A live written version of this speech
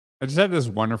I just had this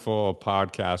wonderful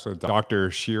podcast with Dr.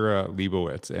 Shira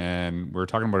Leibowitz, and we're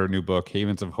talking about her new book,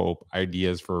 Havens of Hope,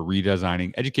 Ideas for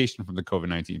Redesigning Education from the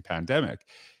COVID-19 Pandemic.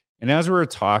 And as we were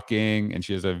talking, and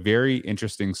she has a very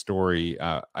interesting story,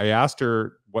 I asked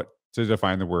her what to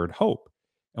define the word hope.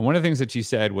 And one of the things that she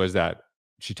said was that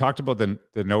she talked about the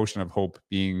notion of hope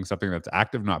being something that's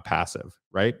active, not passive,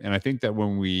 right? And I think that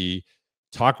when we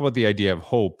talk about the idea of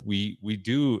hope, we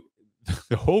do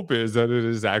the hope is that it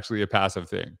is actually a passive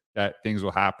thing, that things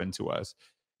will happen to us.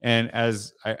 And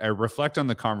as I reflect on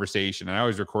the conversation, and I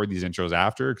always record these intros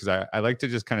after because I like to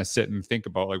just kind of sit and think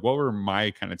about like what were my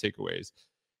kind of takeaways.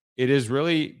 It is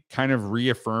really kind of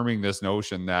reaffirming this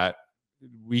notion that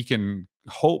we can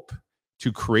hope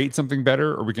to create something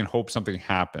better or we can hope something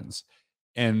happens.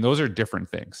 And those are different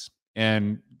things.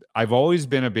 And I've always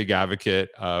been a big advocate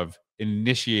of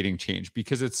initiating change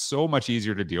because it's so much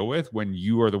easier to deal with when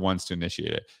you are the ones to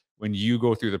initiate it, when you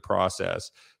go through the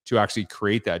process to actually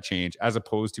create that change, as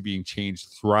opposed to being change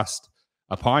thrust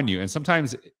upon you. And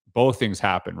sometimes both things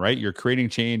happen, right? You're creating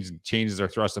change, and changes are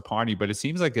thrust upon you, but it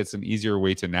seems like it's an easier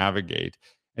way to navigate.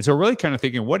 And so, really kind of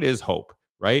thinking, what is hope,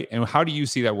 right? And how do you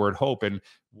see that word hope? And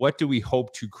what do we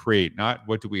hope to create, not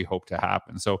what do we hope to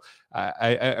happen? So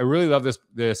I really love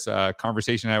this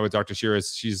conversation I had with Dr. Shira.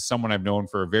 She's someone I've known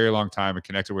for a very long time and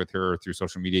connected with her through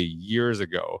social media years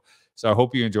ago. So I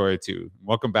hope you enjoy it too.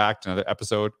 Welcome back to another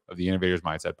episode of the Innovator's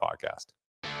Mindset Podcast.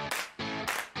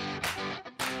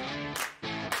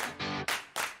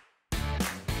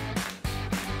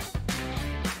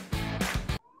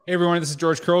 Hey everyone, this is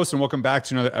George Couros, and welcome back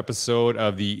to another episode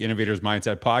of the Innovator's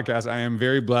Mindset Podcast. I am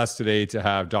very blessed today to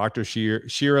have Dr.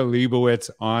 Shira Leibowitz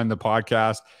on the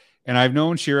podcast. And I've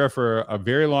known Shira for a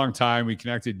very long time. We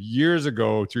connected years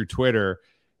ago through Twitter,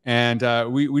 and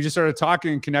we just started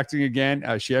talking and connecting again.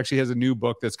 She actually has a new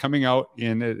book that's coming out,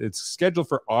 it's scheduled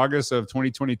for August of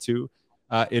 2022.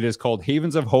 It is called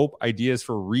Havens of Hope, Ideas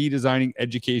for Redesigning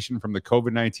Education from the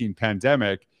COVID-19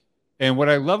 Pandemic. And what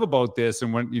I love about this,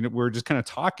 and when we're just kind of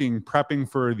talking, prepping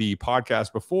for the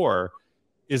podcast before,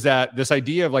 is that this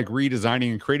idea of like redesigning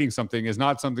and creating something is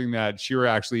not something that Shira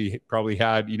actually probably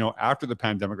had, after the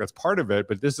pandemic. That's part of it,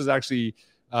 but this is actually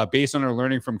based on her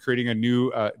learning from creating a new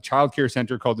childcare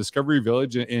center called Discovery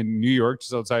Village in New York,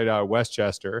 just outside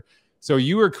Westchester. So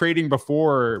you were creating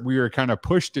before we were kind of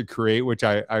pushed to create, which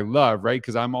I love, right?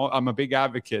 Because I'm a big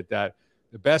advocate that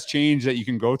the best change that you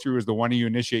can go through is the one you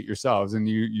initiate yourselves. And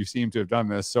you seem to have done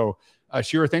this. So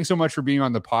Shira, thanks so much for being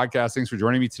on the podcast. Thanks for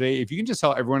joining me today. If you can just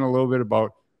tell everyone a little bit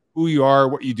about who you are,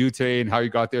 what you do today, and how you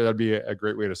got there, that'd be a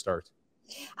great way to start.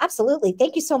 Absolutely.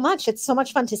 Thank you so much. It's so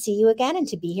much fun to see you again and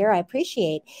to be here. I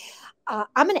appreciate.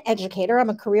 I'm an educator. I'm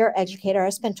a career educator. I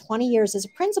spent 20 years as a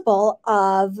principal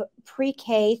of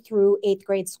pre-K through 8th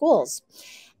grade schools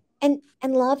and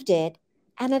loved it.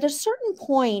 And at a certain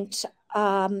point,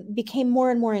 became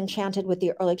more and more enchanted with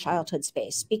the early childhood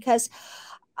space because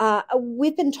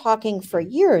we've been talking for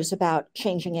years about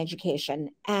changing education.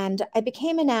 And I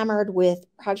became enamored with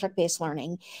project-based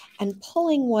learning and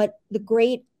pulling what the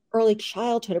great early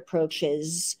childhood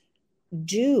approaches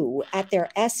do at their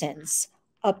essence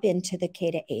up into the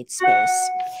K-8 space.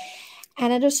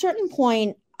 And at a certain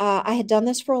point, I had done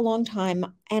this for a long time,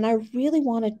 and I really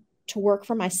wanted to work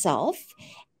for myself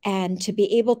and to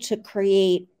be able to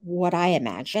create what I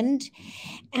imagined.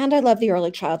 And I love the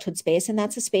early childhood space, and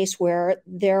that's a space where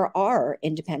there are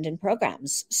independent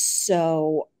programs.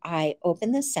 So I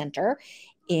opened the center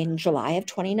in July of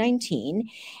 2019,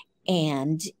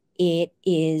 and it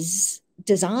is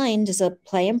designed as a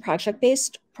play and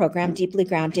project-based program deeply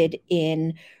grounded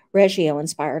in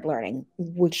Reggio-inspired learning,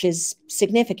 which is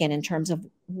significant in terms of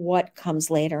what comes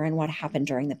later and what happened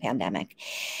during the pandemic.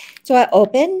 So I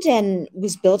opened and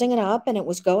was building it up, and it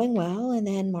was going well. And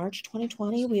then March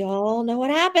 2020, we all know what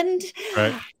happened.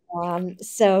 Right.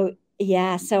 So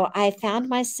I found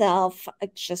myself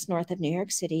just north of New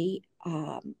York City,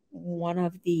 one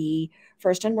of the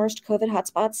first and worst COVID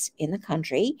hotspots in the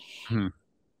country,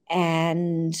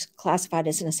 and classified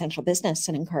as an essential business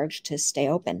and encouraged to stay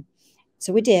open.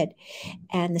 So we did.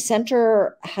 And the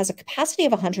center has a capacity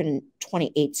of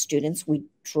 128 students. We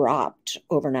dropped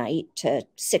overnight to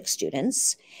 6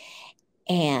 students.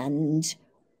 And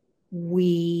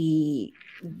we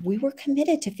were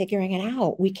committed to figuring it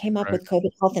out. We came up with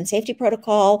COVID health and safety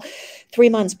protocol 3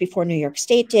 months before New York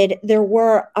State did. There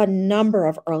were a number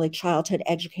of early childhood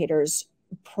educators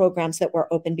programs that were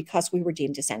open because we were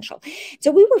deemed essential.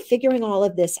 So we were figuring all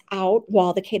of this out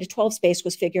while the K-12 space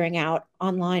was figuring out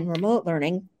online remote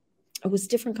learning. It was a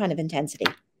different kind of intensity.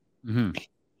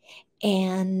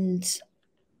 And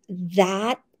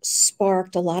that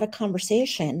sparked a lot of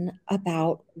conversation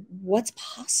about what's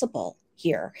possible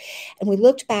here. And we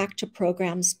looked back to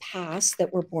programs past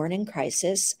that were born in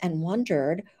crisis and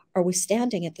wondered, are we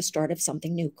standing at the start of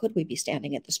something new? Could we be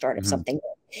standing at the start of something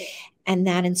new? And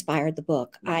that inspired the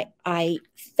book. I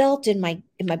felt in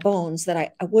my bones that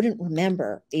I wouldn't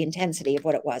remember the intensity of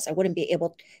what it was. I wouldn't be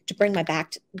able to bring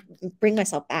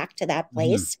myself back to that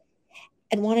place,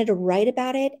 and wanted to write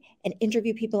about it and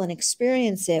interview people and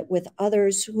experience it with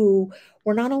others who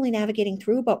were not only navigating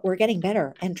through, but were getting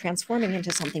better and transforming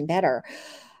into something better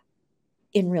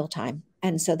in real time.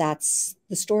 And so that's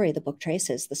the story the book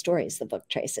traces, the stories the book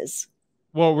traces.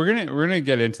 Well, we're gonna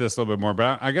get into this a little bit more,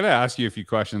 but I gotta ask you a few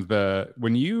questions.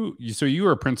 When you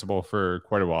were a principal for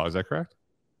quite a while, is that correct?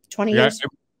 20 years.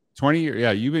 20 years.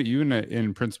 Yeah, you've been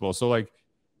in principal. So like,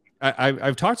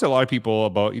 I've talked to a lot of people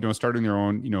about, starting their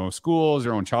own, schools,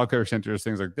 their own childcare centers,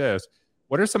 things like this.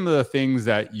 What are some of the things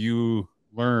that you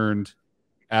learned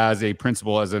as a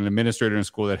principal, as an administrator in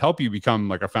school, that help you become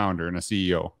like a founder and a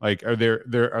CEO? Like, are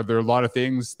there a lot of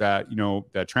things that,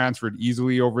 that transferred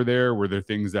easily over there? Were there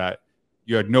things that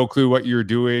you had no clue what you were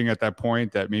doing at that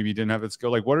point that maybe you didn't have that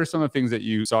skill? Like, what are some of the things that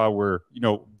you saw were,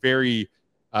 very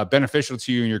beneficial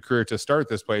to you in your career to start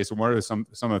this place? And what are some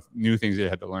of the new things that you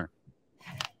had to learn?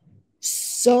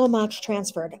 So much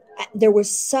transferred. There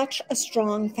was such a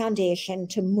strong foundation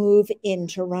to move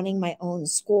into running my own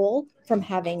school from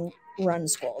having run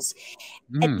schools.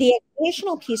 The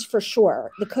educational piece for sure,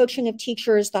 the coaching of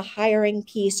teachers, the hiring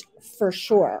piece for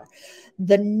sure,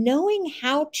 the knowing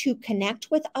how to connect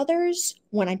with others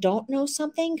when I don't know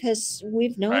something, because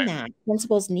we've known that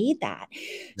principals need that.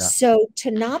 Yeah. So to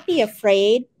not be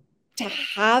afraid to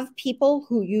have people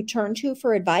who you turn to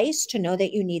for advice, to know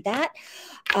that you need that,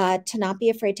 to not be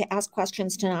afraid to ask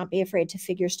questions, to not be afraid to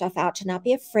figure stuff out, to not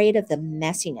be afraid of the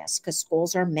messiness, because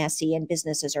schools are messy and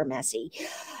businesses are messy.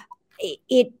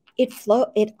 It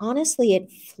flowed.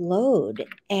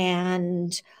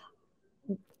 And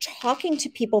talking to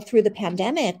people through the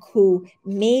pandemic who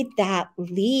made that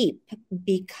leap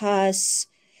because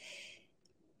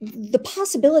the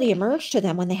possibility emerged to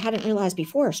them when they hadn't realized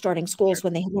before starting schools,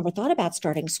 when they had never thought about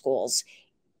starting schools.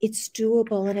 It's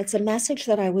doable. And it's a message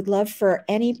that I would love for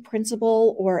any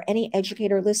principal or any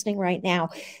educator listening right now.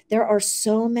 There are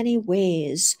so many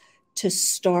ways to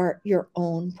start your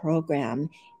own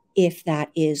program if that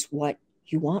is what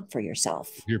you want for yourself.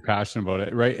 You're passionate about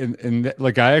it, right? And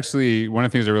like, one of the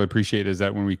things I really appreciate is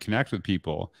that when we connect with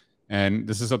people, and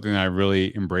this is something that I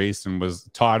really embraced and was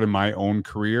taught in my own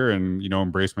career and,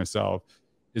 embraced myself,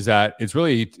 is that it's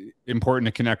really important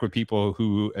to connect with people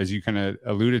who, as you kind of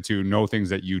alluded to, know things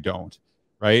that you don't,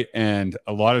 right? And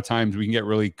a lot of times we can get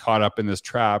really caught up in this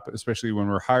trap, especially when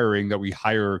we're hiring, that we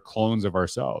hire clones of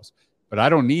ourselves. But I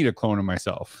don't need a clone of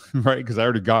myself, right? Because I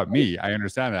already got me. I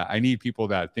understand that. I need people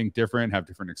that think different, have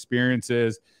different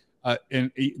experiences,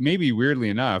 and maybe weirdly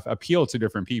enough, appeal to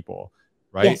different people.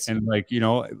 Right. Yes. And like,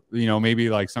 maybe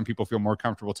like some people feel more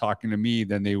comfortable talking to me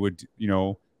than they would,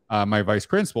 my vice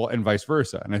principal, and vice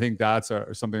versa. And I think that's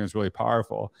something that's really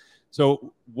powerful.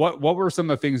 So what were some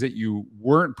of the things that you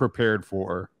weren't prepared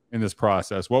for in this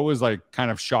process? What was like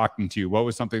kind of shocking to you? What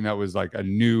was something that was like a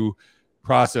new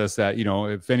process that,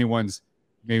 if anyone's,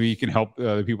 maybe you can help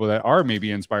the people that are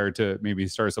maybe inspired to maybe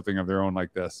start something of their own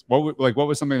like this? What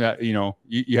was something that,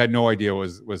 you had no idea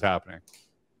was happening?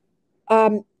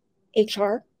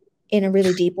 HR in a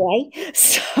really deep way.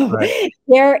 So right.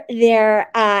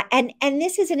 And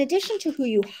this is in addition to who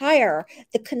you hire,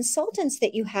 the consultants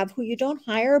that you have who you don't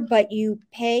hire, but you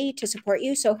pay to support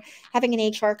you. So having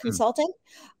an HR consultant,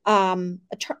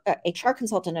 HR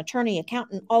consultant, attorney,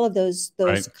 accountant, all of those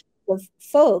right.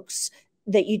 folks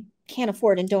that you can't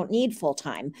afford and don't need full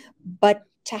time, but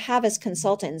to have as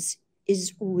consultants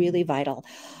is really vital.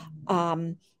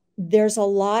 There's a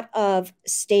lot of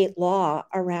state law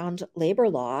around labor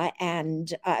law,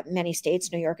 and many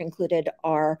states, New York included,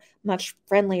 are much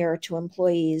friendlier to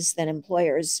employees than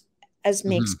employers, as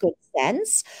makes good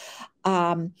sense.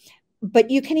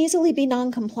 But you can easily be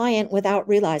non-compliant without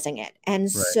realizing it. And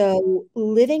so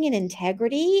living in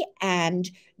integrity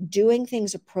and doing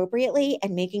things appropriately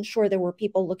and making sure there were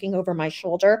people looking over my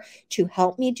shoulder to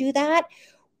help me do that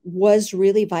was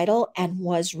really vital and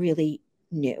was really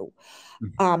new.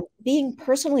 Being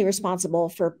personally responsible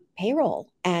for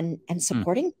payroll and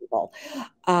supporting people.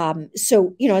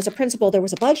 So, as a principal, there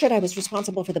was a budget. I was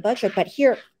responsible for the budget, but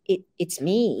here it's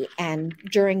me. And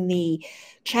during the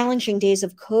challenging days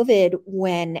of COVID,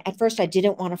 when at first I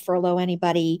didn't want to furlough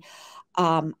anybody,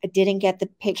 I didn't get the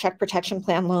Paycheck Protection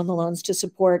Plan loan, the loans to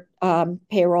support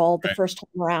payroll the first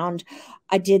time around.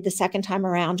 I did the second time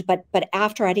around, but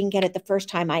after I didn't get it the first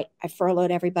time, I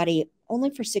furloughed everybody only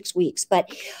for 6 weeks. But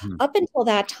up until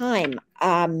that time,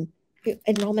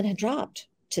 enrollment had dropped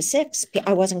to 6.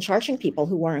 I wasn't charging people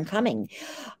who weren't coming.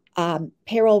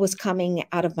 Payroll was coming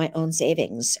out of my own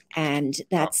savings, and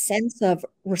that sense of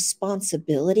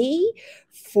responsibility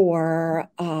for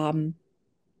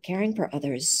caring for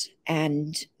others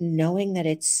and knowing that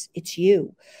it's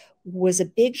you was a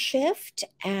big shift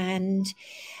and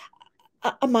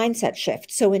a mindset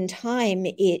shift. So in time,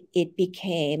 it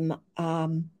became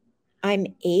I'm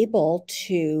able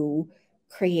to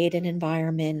create an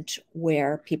environment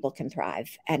where people can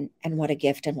thrive, and what a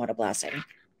gift and what a blessing.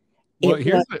 Well,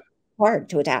 It was hard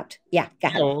to adapt. Yeah, go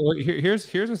ahead. Well, here's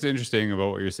what's interesting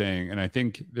about what you're saying, and I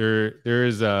think there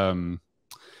is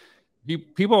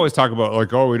people always talk about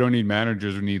like, oh, we don't need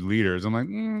managers, we need leaders. I'm like,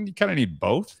 you kind of need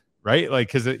both, right?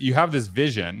 Like, because you have this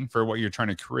vision for what you're trying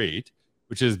to create,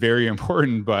 which is very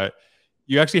important, but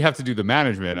you actually have to do the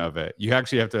management of it. You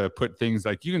actually have to put things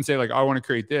like, you can say like, I want to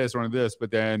create this, I want this, but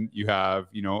then you have,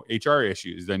 HR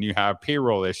issues, then you have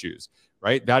payroll issues,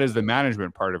 right? That is the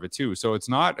management part of it too. So it's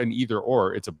not an either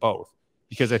or, it's a both.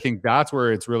 Because I think that's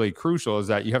where it's really crucial, is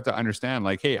that you have to understand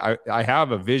like, hey, I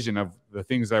have a vision of the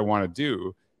things I want to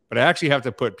do, but I actually have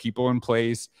to put people in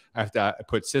place. I have to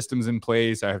put systems in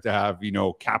place. I have to have,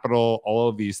 capital, all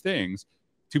of these things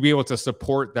to be able to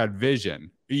support that vision.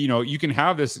 You can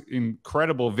have this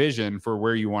incredible vision for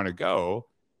where you want to go,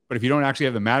 but if you don't actually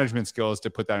have the management skills to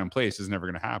put that in place, it's never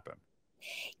going to happen.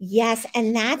 Yes.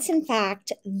 And that's in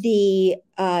fact the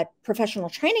professional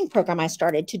training program I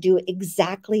started to do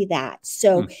exactly that.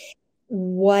 So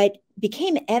what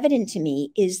became evident to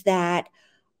me is that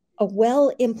a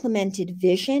well-implemented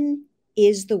vision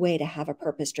is the way to have a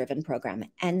purpose-driven program.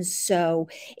 And so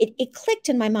it clicked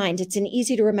in my mind. It's an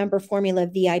easy to remember formula,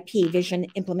 VIP, vision,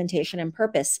 implementation, and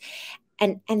purpose.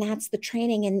 And that's the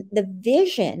training. And the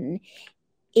vision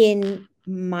in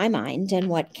my mind, and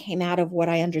what came out of what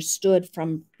I understood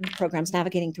from programs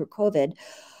navigating through COVID,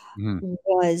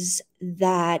 was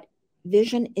that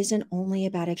vision isn't only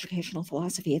about educational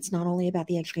philosophy. It's not only about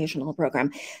the educational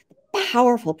program.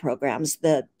 Powerful programs,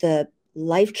 the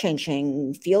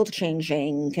life-changing,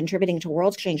 field-changing, contributing to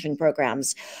world-changing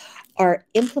programs are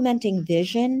implementing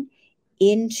vision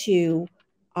into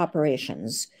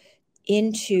operations,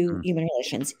 into human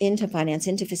relations, into finance,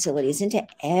 into facilities, into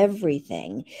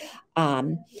everything,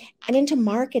 and into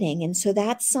marketing. And so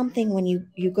that's something when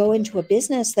you go into a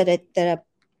business that a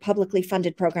publicly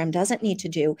funded program doesn't need to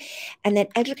do, and that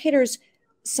educators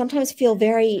sometimes feel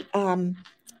very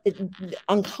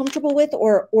uncomfortable with,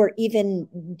 or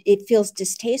even it feels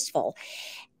distasteful.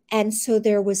 And so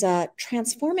there was a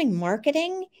transforming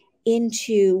marketing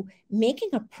into making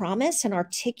a promise and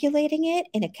articulating it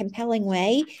in a compelling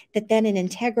way that then in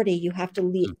integrity you have to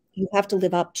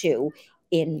live up to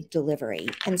in delivery.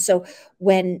 And so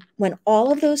when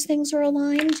all of those things are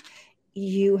aligned,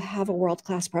 you have a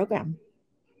world-class program.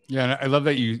 Yeah, and I love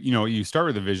that you start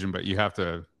with a vision, but you have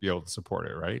to be able to support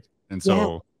it, right? And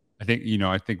so I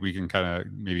think we can kind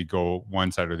of maybe go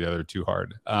one side or the other too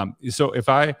hard. So if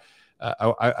I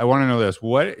want to know this,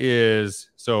 what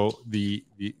is, so the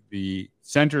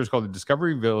center is called the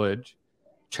Discovery Village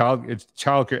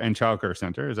Childcare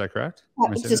Center. Is that correct?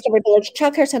 Discovery Village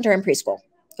Childcare Center and Preschool.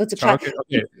 It's a child.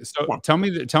 Okay, so tell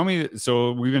me.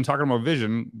 So we've been talking about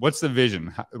vision. What's the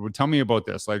vision? Tell me about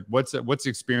this. Like, what's the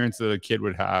experience that a kid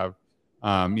would have?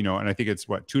 And I think it's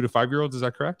 2 to 5 year olds. Is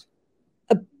that correct?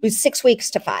 6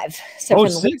 weeks to 5. So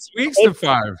 6 weeks to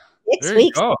 5. 6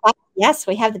 weeks. To 5. Yes,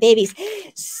 we have the babies.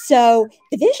 So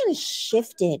the vision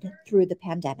shifted through the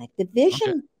pandemic. The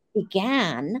vision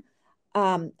began,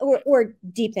 or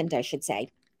deepened, I should say.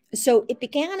 So it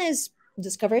began as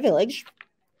Discovery Village,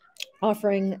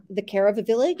 offering the care of a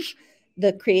village,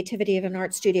 the creativity of an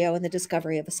art studio, and the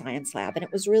discovery of a science lab. And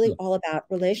it was really all about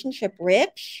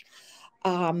relationship-rich,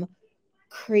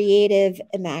 creative,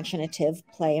 imaginative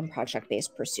play and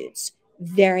project-based pursuits.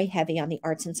 Very heavy on the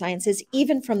arts and sciences,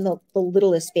 even from the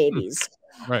littlest babies.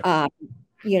 Right.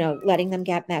 Letting them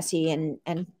get messy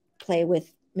and play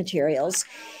with materials.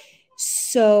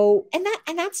 So, and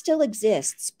that still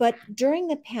exists. But during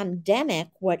the pandemic,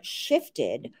 what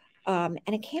shifted, and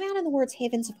it came out in the words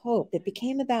havens of hope. It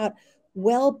became about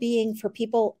well-being for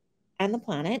people and the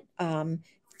planet,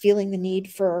 feeling the need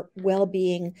for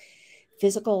well-being,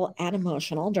 physical and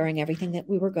emotional, during everything that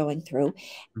we were going through.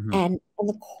 And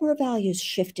the core values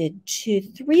shifted to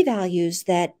 3 values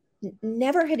that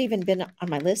never had even been on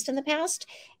my list in the past,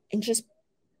 and just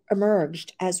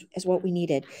emerged as what we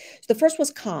needed. So the first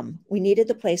was calm. We needed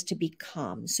the place to be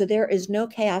calm. So there is no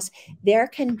chaos. There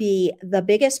can be the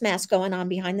biggest mess going on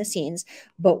behind the scenes,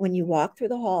 but when you walk through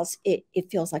the halls, it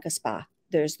feels like a spa.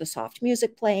 There's the soft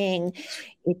music playing.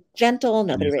 It's gentle.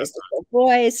 Nobody raises their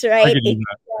voice, right?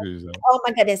 Oh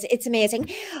my goodness, it's amazing.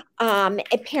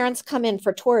 Parents come in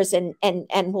for tours and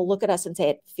will look at us and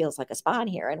say, it feels like a spa in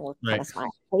here, and we'll kind of smile.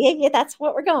 Yeah, that's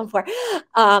what we're going for.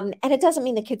 And it doesn't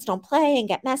mean the kids don't play and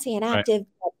get messy and active,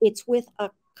 but it's with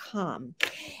a calm.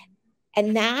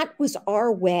 And that was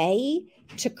our way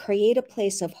to create a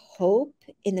place of hope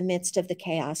in the midst of the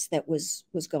chaos that was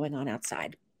going on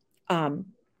outside.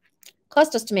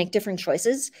 Caused us to make different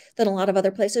choices than a lot of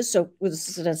other places. So this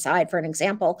is an aside for an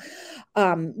example.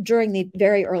 During the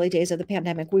very early days of the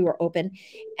pandemic, we were open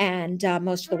and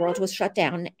most of the world was shut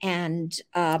down. And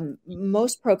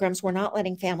most programs were not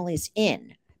letting families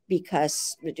in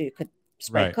because you could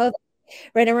spread COVID.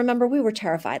 Right. I remember we were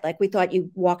terrified. Like we thought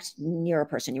you walked near a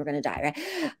person, you were going to die.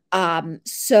 Right.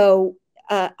 So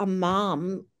a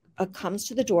mom comes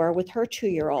to the door with her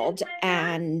 2-year-old,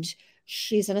 and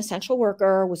she's an essential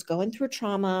worker, was going through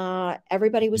trauma.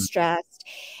 Everybody was stressed.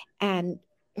 And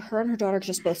her and her daughter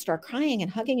just both start crying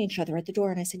and hugging each other at the door.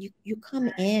 And I said, you come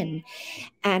in.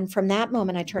 And from that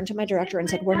moment, I turned to my director and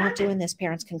said, we're not doing this.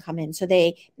 Parents can come in. So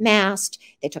they masked,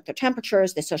 they took their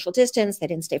temperatures, they social distance, they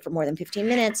didn't stay for more than 15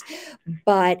 minutes.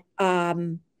 But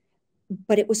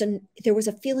there was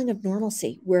a feeling of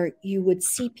normalcy where you would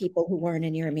see people who weren't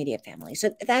in your immediate family.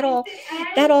 So that all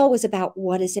was about,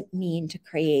 what does it mean to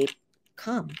create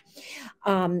calm?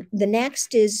 The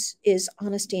next is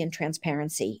honesty and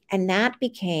transparency. And that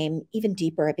became even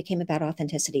deeper. It became about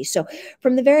authenticity. So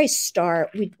from the very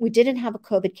start, we didn't have a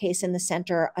COVID case in the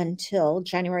center until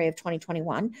January of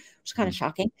 2021, which was kind of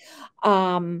shocking.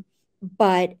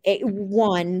 But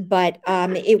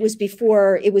it was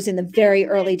before, it was in the very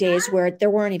early days where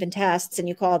there weren't even tests, and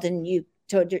you called and you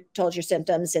told your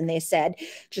symptoms, and they said,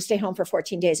 just stay home for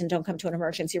 14 days and don't come to an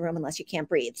emergency room unless you can't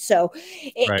breathe. So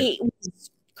it was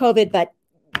COVID, but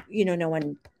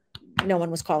no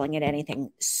one was calling it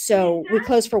anything. So we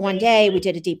closed for one day, we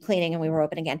did a deep cleaning, and we were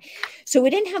open again. So we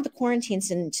didn't have the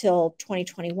quarantines until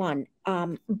 2021.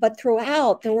 But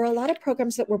throughout, there were a lot of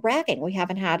programs that were bragging. We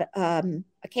haven't had a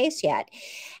case yet.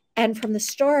 And from the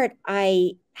start,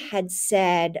 I had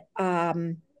said,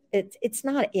 it's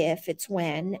not if, it's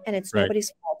when, and it's nobody's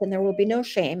fault, and there will be no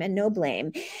shame and no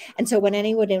blame. And so when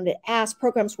anyone would ask,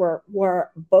 programs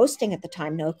were boasting at the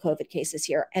time, no COVID cases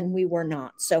here, and we were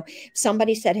not. So if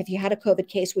somebody said, have you had a COVID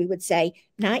case? We would say,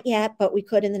 not yet, but we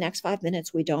could in the next 5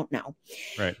 minutes. We don't know.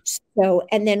 Right. So,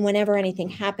 and then whenever anything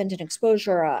happened, an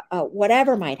exposure,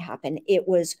 whatever might happen, it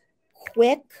was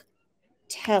quick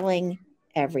telling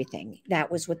everything. That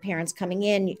was with parents coming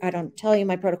in. I don't tell you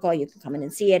my protocol, you can come in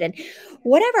and see it. And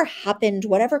whatever happened,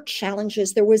 whatever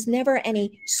challenges, there was never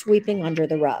any sweeping under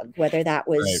the rug, whether that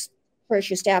was for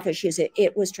issues, staff issues,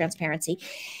 it was transparency.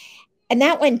 And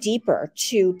that went deeper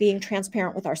to being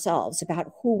transparent with ourselves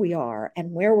about who we are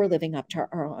and where we're living up to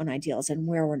our own ideals and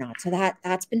where we're not. So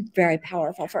that's been very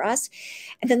powerful for us.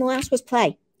 And then the last was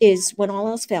play, is when all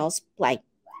else fails, play.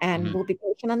 And we'll be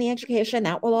patient on the education,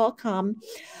 that will all come.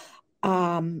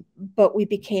 But we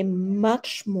became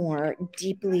much more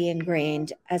deeply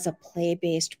ingrained as a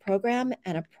play-based program,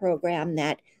 and a program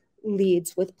that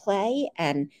leads with play,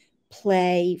 and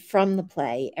play, from the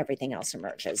play, everything else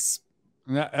emerges.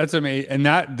 That's amazing.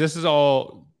 And this is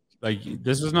all, like,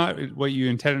 this is not what you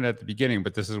intended at the beginning,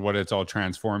 but this is what it's all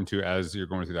transformed to as you're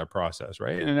going through that process.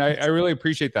 Right. And I really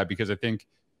appreciate that, because I think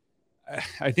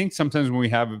sometimes when we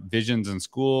have visions in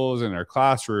schools and our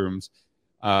classrooms,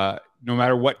 no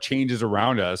matter what changes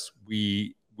around us,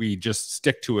 we just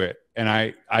stick to it. And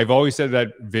I've always said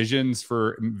that vision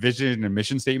and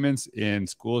mission statements in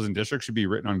schools and districts should be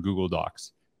written on Google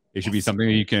Docs. It should be something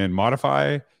that you can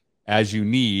modify as you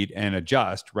need and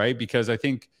adjust, right? Because I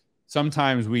think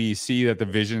sometimes we see that the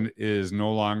vision is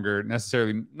no longer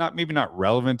necessarily, maybe not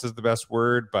relevant is the best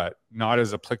word, but not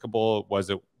as applicable as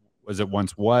it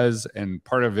once was. And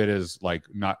part of it is like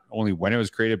not only when it was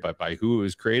created, but by who it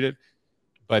was created.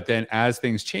 But then as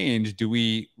things change, do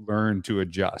we learn to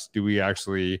adjust? Do we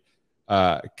actually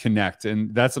connect?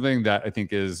 And that's something that I think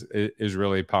is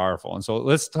really powerful. And so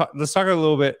let's talk a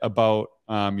little bit about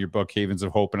your book, Havens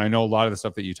of Hope. And I know a lot of the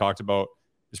stuff that you talked about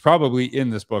is probably in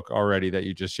this book already that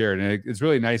you just shared. And it's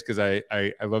really nice, because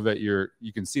I love that you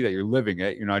can see that you're living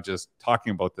it. You're not just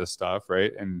talking about this stuff,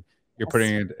 right? And you're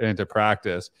putting it into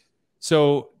practice.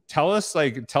 So tell us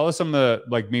some of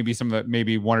the,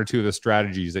 maybe one or two of the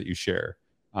strategies that you share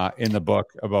in the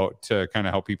book about to kind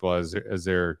of help people as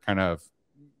they're kind of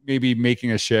maybe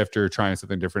making a shift or trying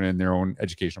something different in their own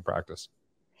educational practice?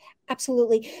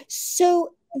 Absolutely.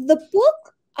 So the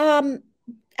book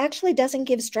actually doesn't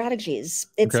give strategies.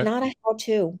 It's Okay. not a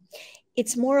how-to.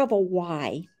 It's more of a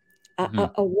why,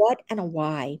 a what and a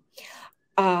why.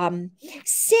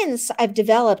 Since I've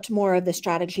developed more of the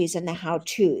strategies and the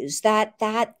how-tos, that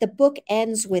the book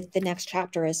ends with the next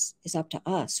chapter is up to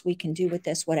us. We can do with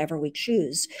this whatever we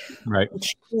choose. Right. We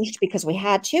changed because we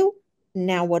had to.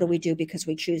 Now, what do we do because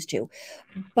we choose to?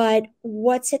 But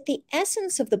what's at the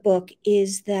essence of the book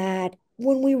is that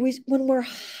when we're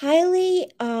highly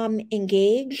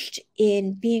engaged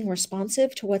in being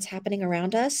responsive to what's happening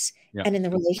around us Yeah. and in the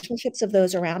relationships of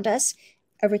those around us,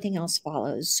 everything else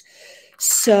follows.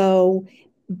 So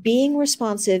being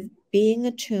responsive, being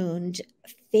attuned,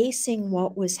 facing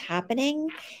what was happening,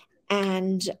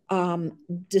 and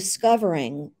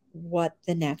discovering what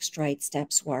the next right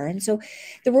steps were. And so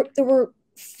there were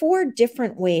four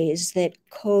different ways that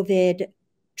COVID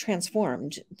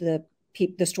transformed the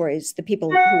stories, the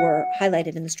people who were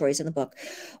highlighted in the stories in the book.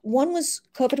 One was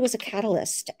COVID was a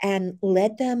catalyst and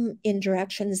led them in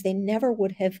directions they never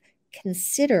would have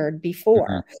considered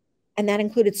before. And that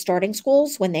included starting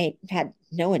schools when they had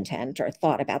no intent or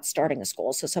thought about starting a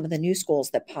school. So some of the new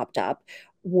schools that popped up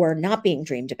were not being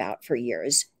dreamed about for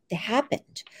years. They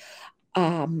happened.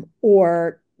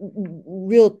 Or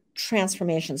real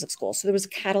transformations of schools. So there was a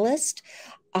catalyst.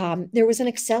 There was an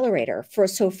accelerator. For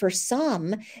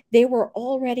some, they were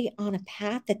already on a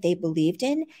path that they believed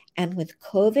in. And with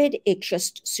COVID, it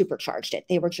just supercharged it.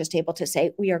 They were just able to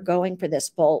say, we are going for this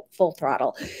full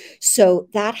throttle. So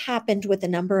that happened with a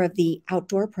number of the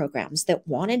outdoor programs that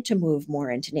wanted to move more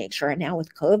into nature. And now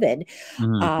with COVID,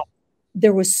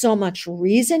 there was so much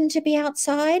reason to be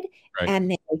outside,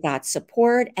 and they got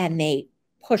support and they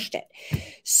pushed it.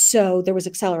 So there was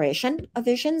acceleration of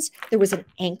visions. There was an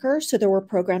anchor. So there were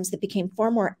programs that became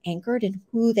far more anchored in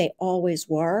who they always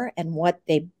were and what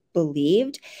they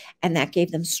believed. And that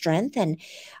gave them strength. And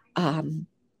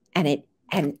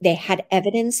they had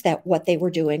evidence that what they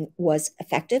were doing was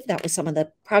effective. That was some of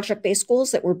the project-based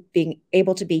schools that were being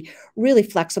able to be really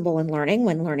flexible in learning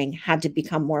when learning had to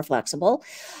become more flexible.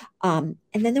 And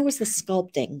then there was the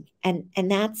sculpting, and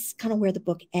that's kind of where the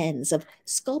book ends, of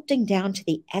sculpting down to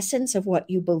the essence of what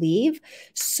you believe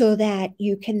so that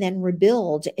you can then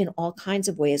rebuild in all kinds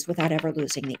of ways without ever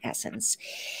losing the essence.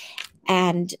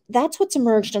 And that's what's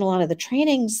emerged in a lot of the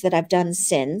trainings that I've done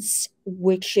since,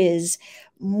 which is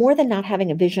more than not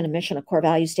having a vision, a mission, a core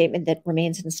value statement that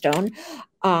remains in stone,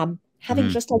 having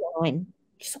just a line,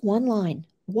 just one line.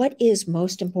 What is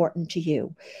most important to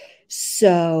you?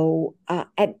 So,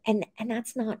 and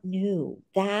that's not new.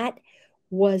 That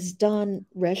was done,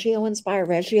 Reggio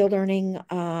Learning,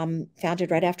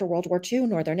 founded right after World War II,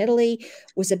 Northern Italy,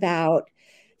 was about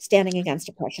standing against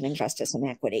oppression, injustice, and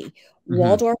equity.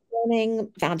 Waldorf Learning,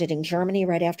 founded in Germany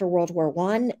right after World War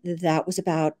I, that was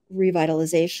about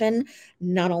revitalization,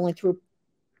 not only through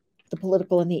the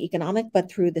political and the economic, but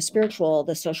through the spiritual,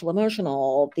 the social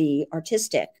emotional, the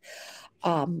artistic,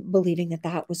 believing that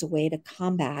that was a way to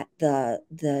combat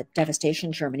the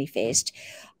devastation Germany faced.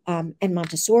 And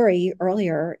Montessori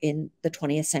earlier in the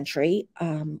 20th century,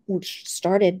 which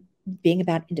started being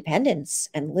about independence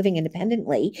and living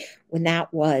independently, when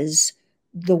that was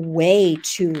the way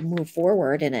to move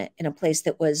forward in a place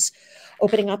that was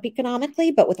opening up economically,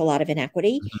 but with a lot of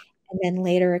inequity. And then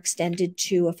later extended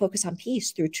to a focus on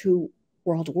peace through 2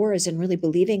 world wars, and really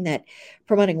believing that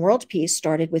promoting world peace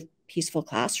started with peaceful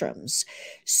classrooms.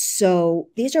 So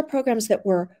these are programs that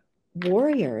were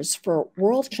warriors for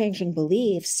world-changing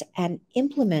beliefs and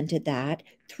implemented that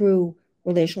through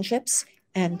relationships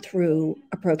and through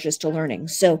approaches to learning.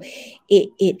 So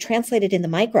it translated in the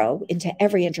micro into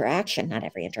every interaction, not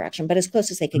every interaction, but as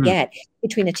close as they could get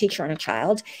between a teacher and a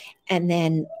child, and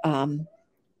then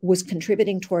was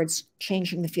contributing towards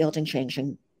changing the field and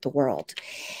changing the world.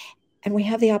 And we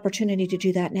have the opportunity to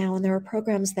do that now. And there are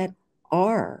programs that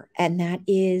are, and that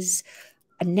is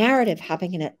a narrative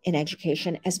happening in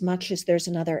education, as much as there's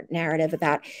another narrative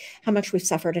about how much we've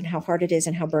suffered and how hard it is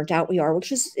and how burnt out we are,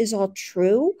 which is all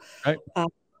true. Right.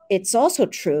 It's also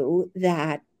true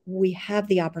that we have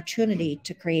the opportunity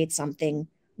to create something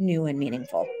new and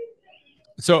meaningful.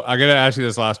 So I got to ask you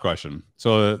this last question.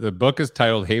 So the book is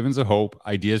titled Havens of Hope,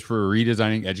 Ideas for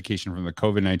Redesigning Education from the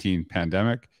COVID-19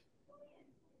 Pandemic.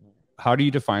 How do you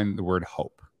define the word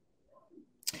hope?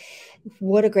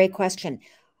 What a great question.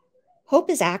 Hope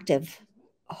is active.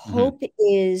 Hope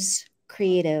is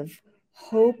creative.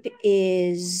 Hope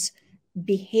is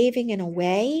behaving in a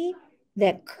way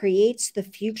that creates the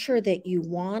future that you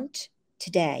want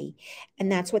today. And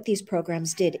that's what these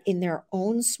programs did in their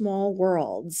own small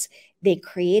worlds. They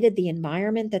created the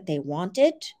environment that they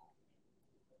wanted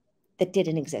that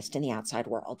didn't exist in the outside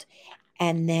world,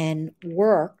 and then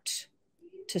worked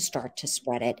to start to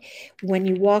spread it. When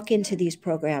you walk into these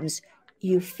programs,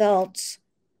 you felt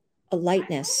a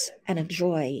lightness and a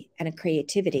joy and a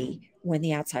creativity when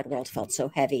the outside world felt so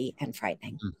heavy and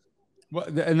frightening. Well,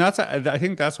 and I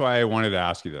think that's why I wanted to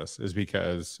ask you this, is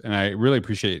because, and I really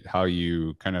appreciate how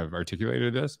you kind of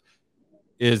articulated this,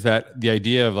 is that the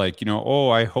idea of like, oh,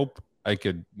 I hope I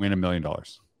could win $1 million.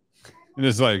 And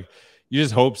it's like, you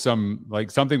just hope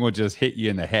something will just hit you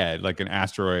in the head, like an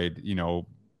asteroid,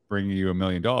 bringing you $1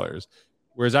 million.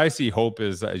 Whereas I see hope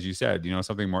is, as you said,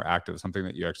 something more active, something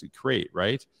that you actually create,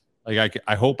 right? Like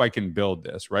I hope I can build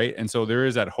this, right? And so there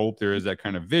is that hope, there is that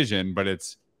kind of vision, but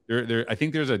it's there. I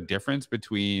think there's a difference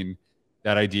between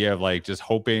that idea of like just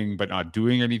hoping but not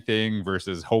doing anything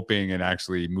versus hoping and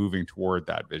actually moving toward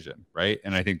that vision, right?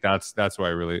 And I think that's why I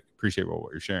really appreciate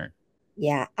what you're sharing.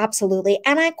 Yeah, absolutely.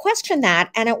 And I questioned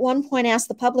that. And at one point asked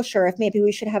the publisher if maybe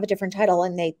we should have a different title.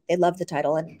 And they love the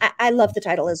title. And I love the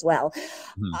title as well.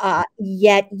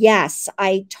 Yet, yes,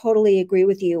 I totally agree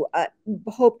with you.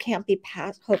 Hope can't be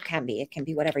hope can be. It can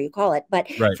be whatever you call it.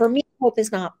 But for me, hope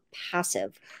is not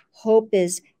passive. Hope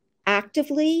is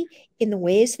actively, in the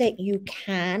ways that you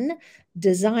can,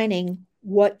 designing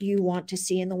what you want to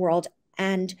see in the world.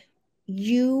 And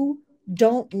you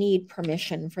don't need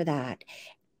permission for that.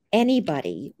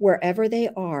 Anybody, wherever they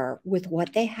are, with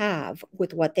what they have,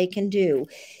 with what they can do,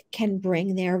 can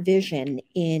bring their vision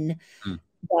in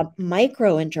the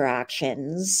micro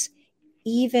interactions,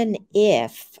 even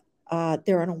if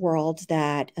they're in a world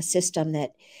that a system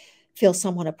that feels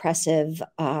somewhat oppressive,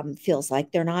 feels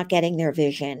like they're not getting their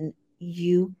vision.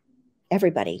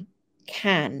 Everybody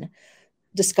can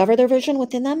discover their vision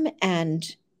within them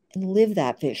and live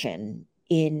that vision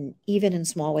even in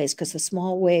small ways, because the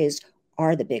small ways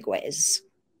are the big ways.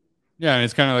 Yeah, and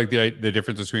it's kind of like the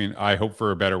difference between I hope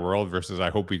for a better world versus I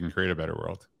hope we can create a better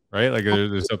world, right? Like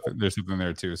there's something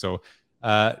there too. So,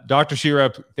 Dr.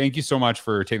 Shira, thank you so much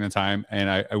for taking the time, and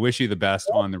I wish you the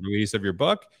best on the release of your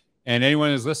book. And anyone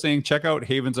who's listening, check out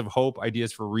Havens of Hope: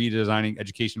 Ideas for Redesigning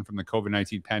Education from the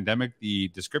COVID-19 Pandemic. The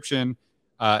description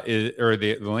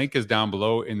the link is down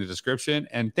below in the description.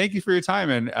 And thank you for your time.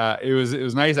 And it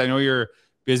was nice. I know you're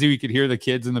busy. We could hear the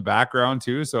kids in the background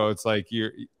too. So it's like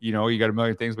you got a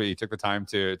million things, but you took the time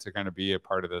to kind of be a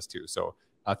part of this too. So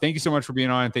thank you so much for being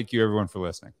on, and thank you everyone for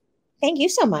listening. Thank you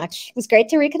so much. It was great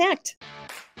to reconnect.